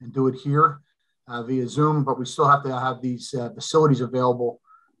remote and do it here via Zoom, but we still have to have these facilities available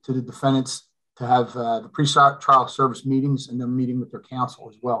to the defendants to have the pre-trial service meetings and then meeting with their counsel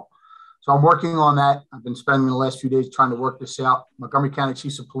as well. So I'm working on that. I've been spending the last few days trying to work this out. Montgomery County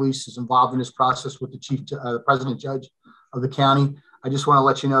Chiefs of Police is involved in this process with the president judge of the county. I just want to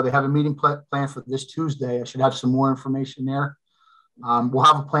let you know they have a meeting planned for this Tuesday. I should have some more information there. We'll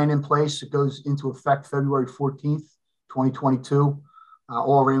have a plan in place. It goes into effect February 14th, 2022.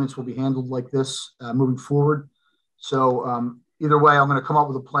 All arraignments will be handled like this moving forward. So either way, I'm going to come up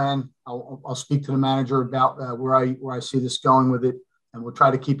with a plan. I'll speak to the manager about where I see this going with it, and we'll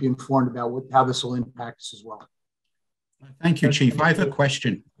try to keep you informed about how this will impact us as well. Thank you, Chief. I have a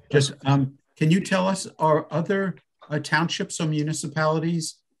question. Just can you tell us, are other townships or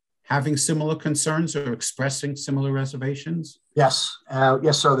municipalities having similar concerns or expressing similar reservations? Yes,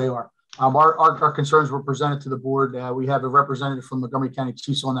 yes, sir, they are. Our concerns were presented to the board. We have a representative from Montgomery County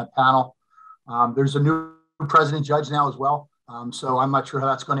Chiefs on that panel. There's a new president judge now as well. So I'm not sure how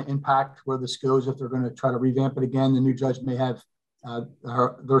that's going to impact where this goes. If they're going to try to revamp it again, the new judge may have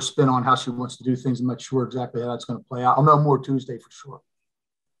their spin on how she wants to do things. I'm not sure exactly how that's going to play out. I'll know more Tuesday for sure.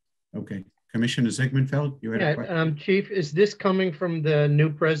 Okay. Commissioner Ziegmanfeld, you had a question? Chief, is this coming from the new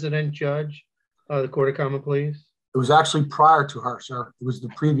president judge, the Court of Common Pleas? It was actually prior to her, sir. It was the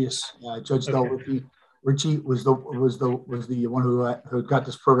previous Judge Del Ricky. Richie was the one who got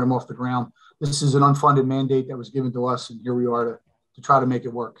this program off the ground. This is an unfunded mandate that was given to us, and here we are to try to make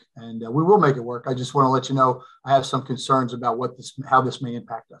it work. And we will make it work. I just want to let you know I have some concerns about how this may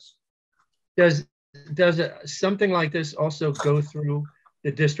impact us. Does something like this also go through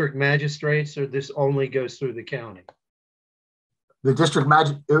the district magistrates, or this only goes through the county? The district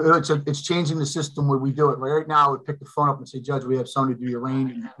magistrate, it's changing the system where we do it. Right now, I would pick the phone up and say, Judge, we have somebody to do your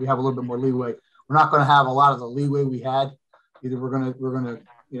range, and we have a little bit more leeway. We're not going to have a lot of the leeway we had. Either we're going to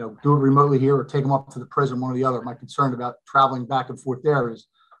do it remotely here or take them up to the prison, one or the other. My concern about traveling back and forth there is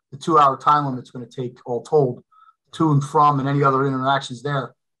the 2-hour time limit it's going to take, all told, to and from, and any other interactions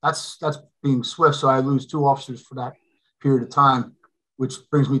there. That's being swift, so I lose 2 officers for that period of time, which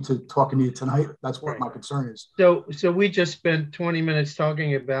brings me to talking to you tonight. That's what my concern is. So we just spent 20 minutes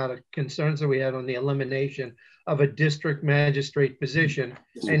talking about concerns that we had on the elimination of a district magistrate position.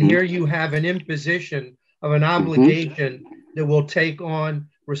 And here you have an imposition of an obligation that will take on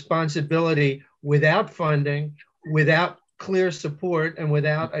responsibility without funding, without clear support, and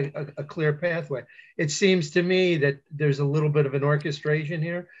without a clear pathway. It seems to me that there's a little bit of an orchestration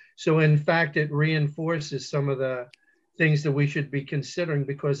here. So in fact, it reinforces some of the things that we should be considering,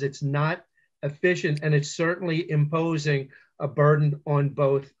 because it's not efficient, and it's certainly imposing a burden on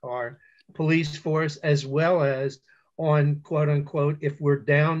both our police force as well as on, quote unquote, if we're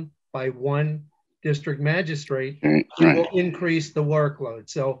down by 1 district magistrate, it will increase the workload.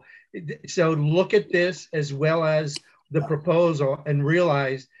 So look at this as well as the proposal and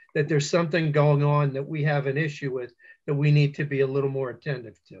realize that there's something going on that we have an issue with that we need to be a little more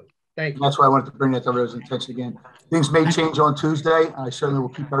attentive to. Thank you. That's why I wanted to bring that to everyone's attention again. Things may change on Tuesday, and I certainly will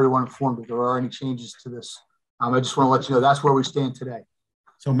keep everyone informed if there are any changes to this. I just want to let you know that's where we stand today.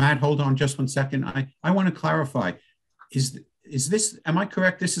 So Matt, hold on just 1 second. I want to clarify. Is this, am I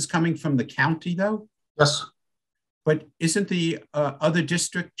correct? This is coming from the county though? Yes. But isn't the other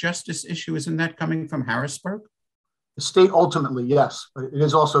district justice issue, isn't that coming from Harrisburg? The state ultimately, yes, but it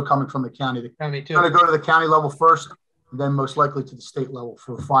is also coming from the county. The county too. We're going to go to the county level first, and then most likely to the state level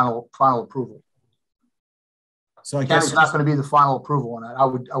for final approval. So I guess it's not going to be the final approval on that.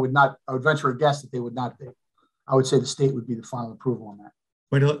 I would venture a guess that they would not be. I would say the state would be the final approval on that.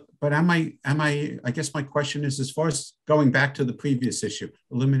 But I guess my question is, as far as going back to the previous issue,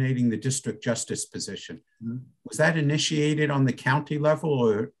 eliminating the district justice position, was that initiated on the county level,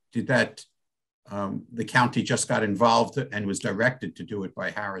 or did that the county just got involved and was directed to do it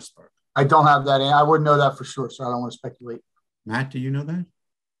by Harrisburg? I don't have that. I wouldn't know that for sure, so I don't want to speculate. Matt, do you know that?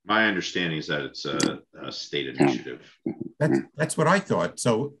 My understanding is that it's a state initiative. That's what I thought.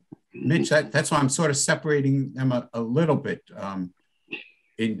 So, Mitch, that's why I'm sort of separating them a little bit.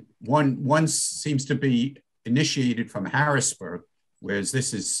 One seems to be initiated from Harrisburg, whereas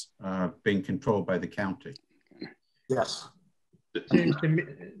this is being controlled by the county. Yes.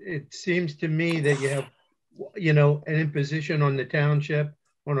 It seems to me that you have, an imposition on the township,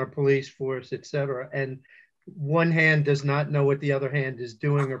 on our police force, et cetera, and one hand does not know what the other hand is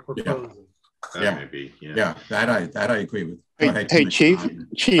doing or proposing. That may be, that I agree with. Hey,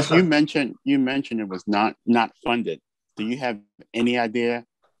 Chief, you mentioned it was not funded. Do you have any idea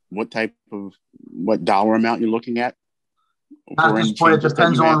what dollar amount you're looking at? At this point, it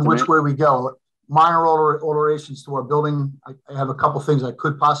depends on which way we go. Minor alterations to our building. I have a couple things I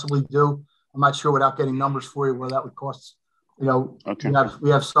could possibly do. I'm not sure without getting numbers for you where that would cost. Okay.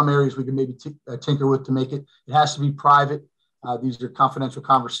 We have some areas we can maybe tinker with to make it. It has to be private. These are confidential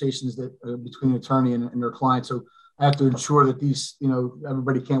conversations that between an attorney and their client. So I have to ensure that these,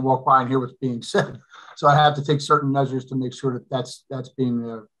 everybody can't walk by and hear what's being said. So I have to take certain measures to make sure that that's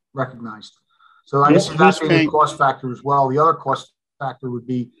being recognized. So I guess that's being a cost factor as well. The other cost factor would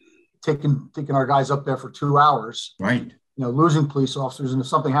be taking our guys up there for 2 hours. Right. Losing police officers, and if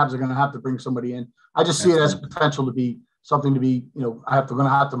something happens, they're going to have to bring somebody in. I just see it as potential to be something to be, going to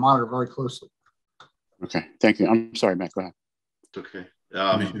have to monitor very closely. Okay, thank you. I'm sorry, Matt. Go ahead. It's okay.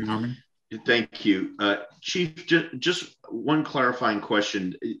 Thank you, Chief. Just one clarifying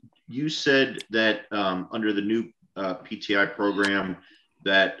question. You said that under the new PTI program,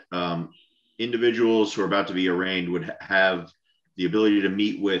 that individuals who are about to be arraigned would have the ability to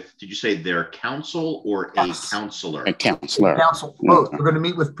meet with, did you say their counsel or a counselor? A counselor. Counsel, both. We're going to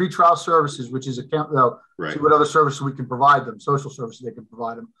meet with pretrial services, which is right. See what other services we can provide them, social services they can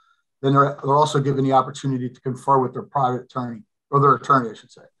provide them. Then they're also given the opportunity to confer with their private attorney, or their attorney, I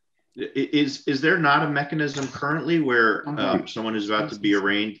should say. Is there not a mechanism currently where someone who's about to be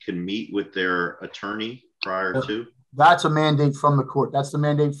arraigned can meet with their attorney prior to? That's a mandate from the court. That's the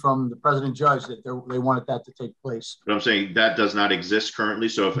mandate from the president judge that they wanted that to take place. But I'm saying that does not exist currently.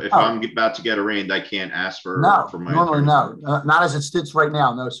 So if I'm about to get arraigned, I can't ask for my normally attorney. No, not as it sits right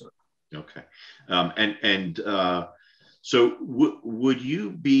now. No, sir. Okay. So would you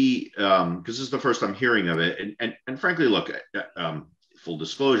be, because this is the first I'm hearing of it, and frankly, look, full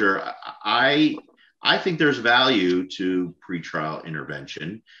disclosure, I think there's value to pretrial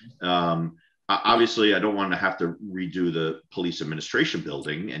intervention. Obviously, I don't want to have to redo the police administration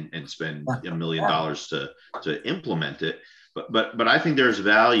building and spend $1 million to implement it. But I think there's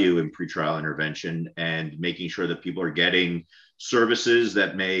value in pretrial intervention and making sure that people are getting services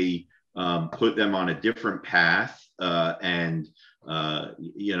that may put them on a different path and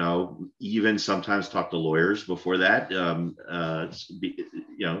even sometimes talk to lawyers before that.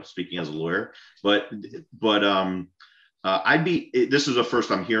 Speaking as a lawyer, but this is the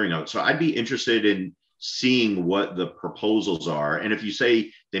first I'm hearing of it. So I'd be interested in seeing what the proposals are. And if you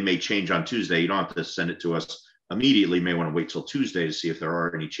say they may change on Tuesday, you don't have to send it to us immediately. You may want to wait till Tuesday to see if there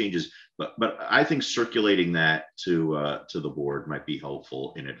are any changes. But I think circulating that to the board might be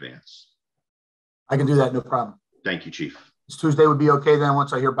helpful in advance. I can do that, no problem. Thank you, Chief. This Tuesday would be okay then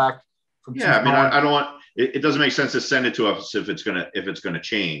once I hear back from Chief. I mean, I don't want it doesn't make sense to send it to us if it's gonna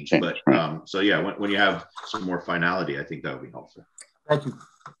change. But so yeah, when you have some more finality, I think that would be helpful. Thank you.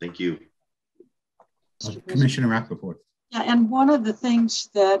 Thank you. Commissioner Rappaport. Yeah, and one of the things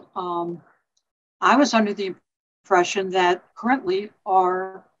that I was under the impression that currently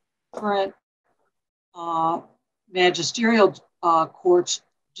our current magisterial courts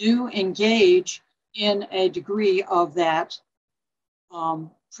do engage in a degree of that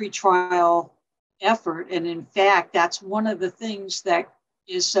pretrial effort. And in fact, that's one of the things that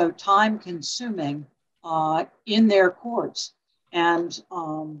is so time consuming in their courts and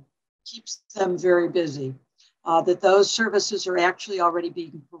keeps them very busy, that those services are actually already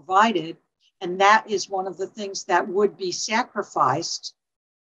being provided. And that is one of the things that would be sacrificed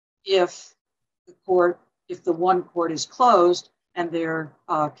if the one court is closed and they're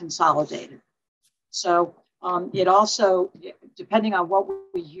consolidated. So it also, depending on what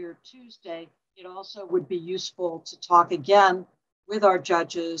we hear Tuesday, it also would be useful to talk again with our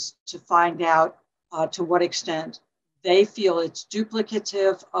judges to find out to what extent they feel it's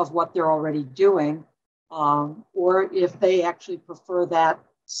duplicative of what they're already doing, or if they actually prefer that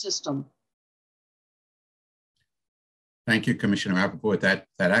system. Thank you, Commissioner Rappaport. That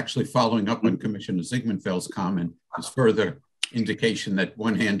actually following up on Commissioner Ziegmanfeld's comment is further indication that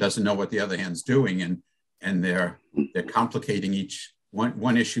one hand doesn't know what the other hand's doing, and they're complicating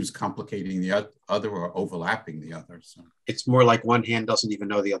one issue is complicating the other or overlapping the other. So it's more like one hand doesn't even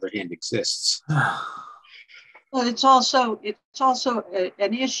know the other hand exists. Well, it's also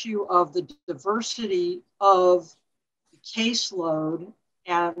an issue of the diversity of the caseload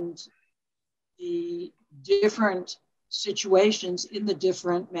and the different situations in the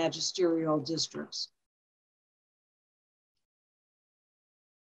different magisterial districts.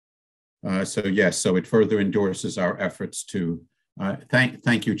 So yes, so it further endorses our efforts to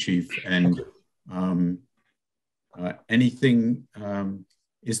thank you, Chief. And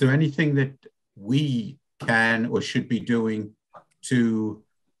is there anything that we can or should be doing to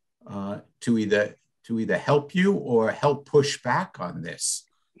either help you or help push back on this,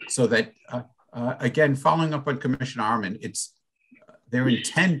 so that again, following up on Commissioner Arman, their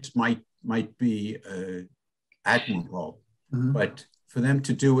intent might be admirable, but for them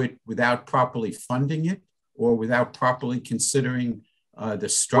to do it without properly funding it or without properly considering the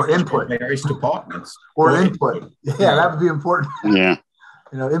structure of various departments. Or input. Yeah, that would be important. Yeah.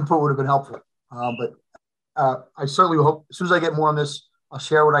 Input would have been helpful. But I certainly hope, as soon as I get more on this, I'll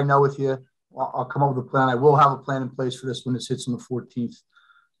share what I know with you. I'll come up with a plan. I will have a plan in place for this when this hits on the 14th,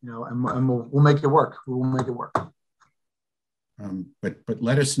 and we'll make it work. We'll make it work. But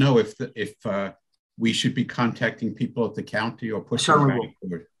let us know if we should be contacting people at the county or pushing back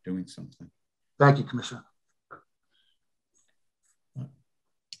or doing something. Thank you, Commissioner.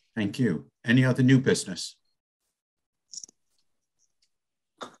 Thank you. Any other new business?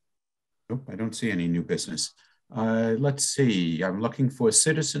 Nope, I don't see any new business. Let's see. I'm looking for a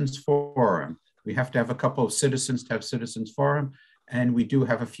citizens forum. We have to have a couple of citizens to have citizens forum, and we do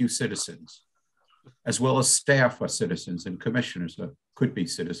have a few citizens. as well as staff are citizens, and commissioners could be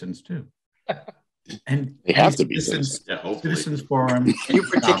citizens too. And they have to be citizens forum. Are you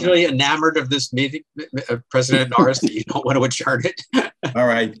particularly enamored of this meeting, President Norris, that you don't want to adjourn it? All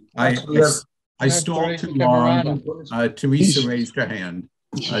right. I stalled too long. Teresa raised her hand.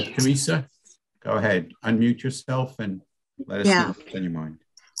 Teresa, go ahead. Unmute yourself and let us know what's in your mind.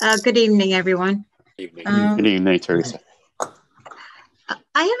 Good evening, everyone. Good evening, Teresa.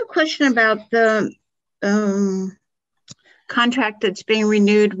 I have a question about the contract that's being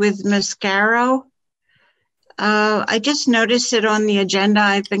renewed with Mascaro. I just noticed it on the agenda.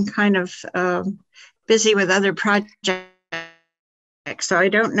 I've been kind of busy with other projects, so I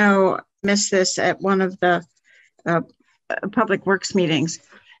don't know, missed this at one of the Public Works meetings.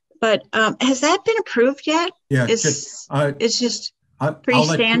 But has that been approved yet? Yeah, it's just pretty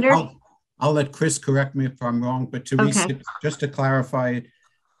standard. I'll let Chris correct me if I'm wrong, but Teresa, just to clarify it,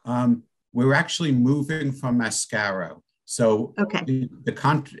 we're actually moving from Mascaro. So we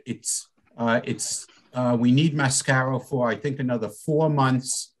need Mascaro for, I think, another 4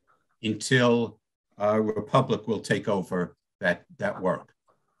 months until Republic will take over that work.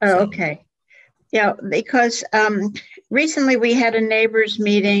 Oh, okay. Yeah, because recently we had a neighbors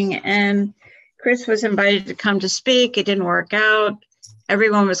meeting and Chris was invited to come to speak. It didn't work out.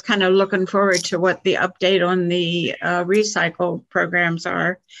 Everyone was kind of looking forward to what the update on the recycle programs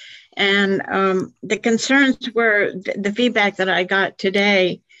are. And the concerns were the feedback that I got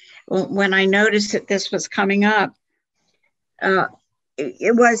today when I noticed that this was coming up.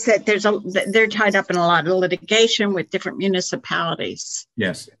 It was that they're tied up in a lot of litigation with different municipalities.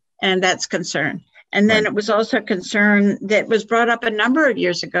 Yes. And that's concern. And then it was also a concern that was brought up a number of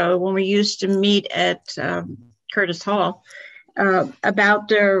years ago when we used to meet at Curtis Hall about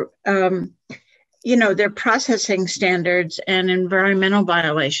their, their processing standards and environmental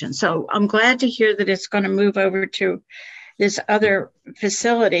violations. So I'm glad to hear that it's going to move over to this other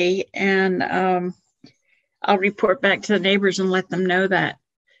facility, and I'll report back to the neighbors and let them know that.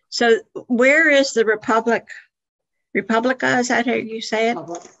 So where is the Republica? Is that how you say it?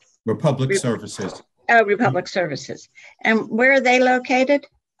 Republic Services. Oh, Republic Services. And where are they located?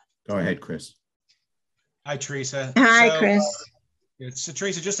 Go ahead, Chris. Hi, Teresa. Hi, Chris. So,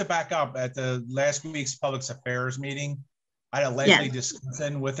 Teresa, just to back up, at the last week's Public Affairs meeting, I had a lengthy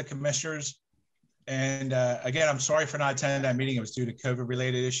discussion with the commissioners. And again, I'm sorry for not attending that meeting. It was due to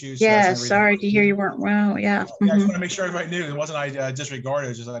COVID-related issues. Yeah, so sorry to hear you weren't well. Yeah. I just want to make sure everybody knew. It wasn't I disregarded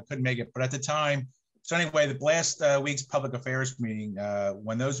it, just I couldn't make it. But at the time, so anyway, the last week's Public Affairs meeting,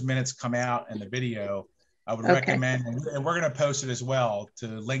 when those minutes come out and the video, I would recommend, and we're going to post it as well, to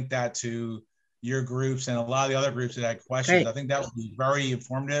link that to your groups and a lot of the other groups that had questions. Great. I think that would be very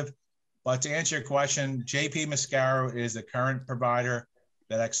informative. But to answer your question, JP Mascaro is the current provider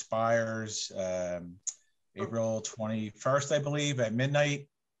that expires April 21st, I believe, at midnight.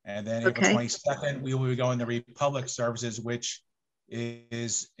 And then April 22nd, we will be going to Republic Services, which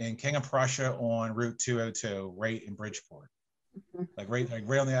is in King of Prussia on Route 202, right in Bridgeport. Like right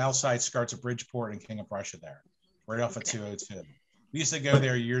on the outside skirts of Bridgeport and King of Prussia there, right off of 202. We used to go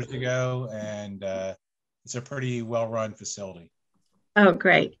there years ago, and it's a pretty well-run facility. Oh,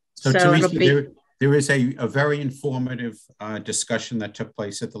 great. So Teresa, there is a very informative discussion that took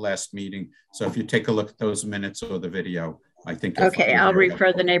place at the last meeting. So if you take a look at those minutes or the video, I think. Okay, I'll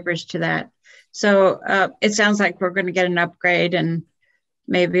refer the neighbors to that. So it sounds like we're going to get an upgrade, and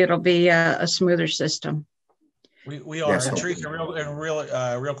maybe it'll be a smoother system. We are. Yes, and Teresa,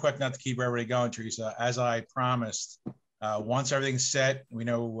 real quick, not to keep everybody going, Teresa, as I promised, once everything's set, we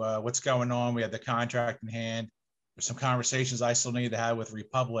know what's going on. We have the contract in hand. There's some conversations I still need to have with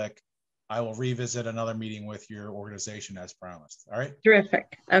Republic. I will revisit another meeting with your organization as promised. All right.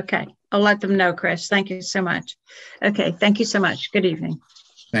 Terrific. Okay. I'll let them know, Chris. Thank you so much. Okay. Thank you so much. Good evening.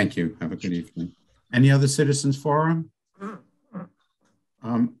 Thank you. Have a good evening. Any other citizens forum?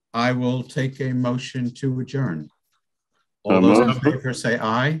 I will take a motion to adjourn. All those in favor say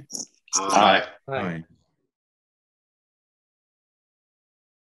aye. Aye. Aye.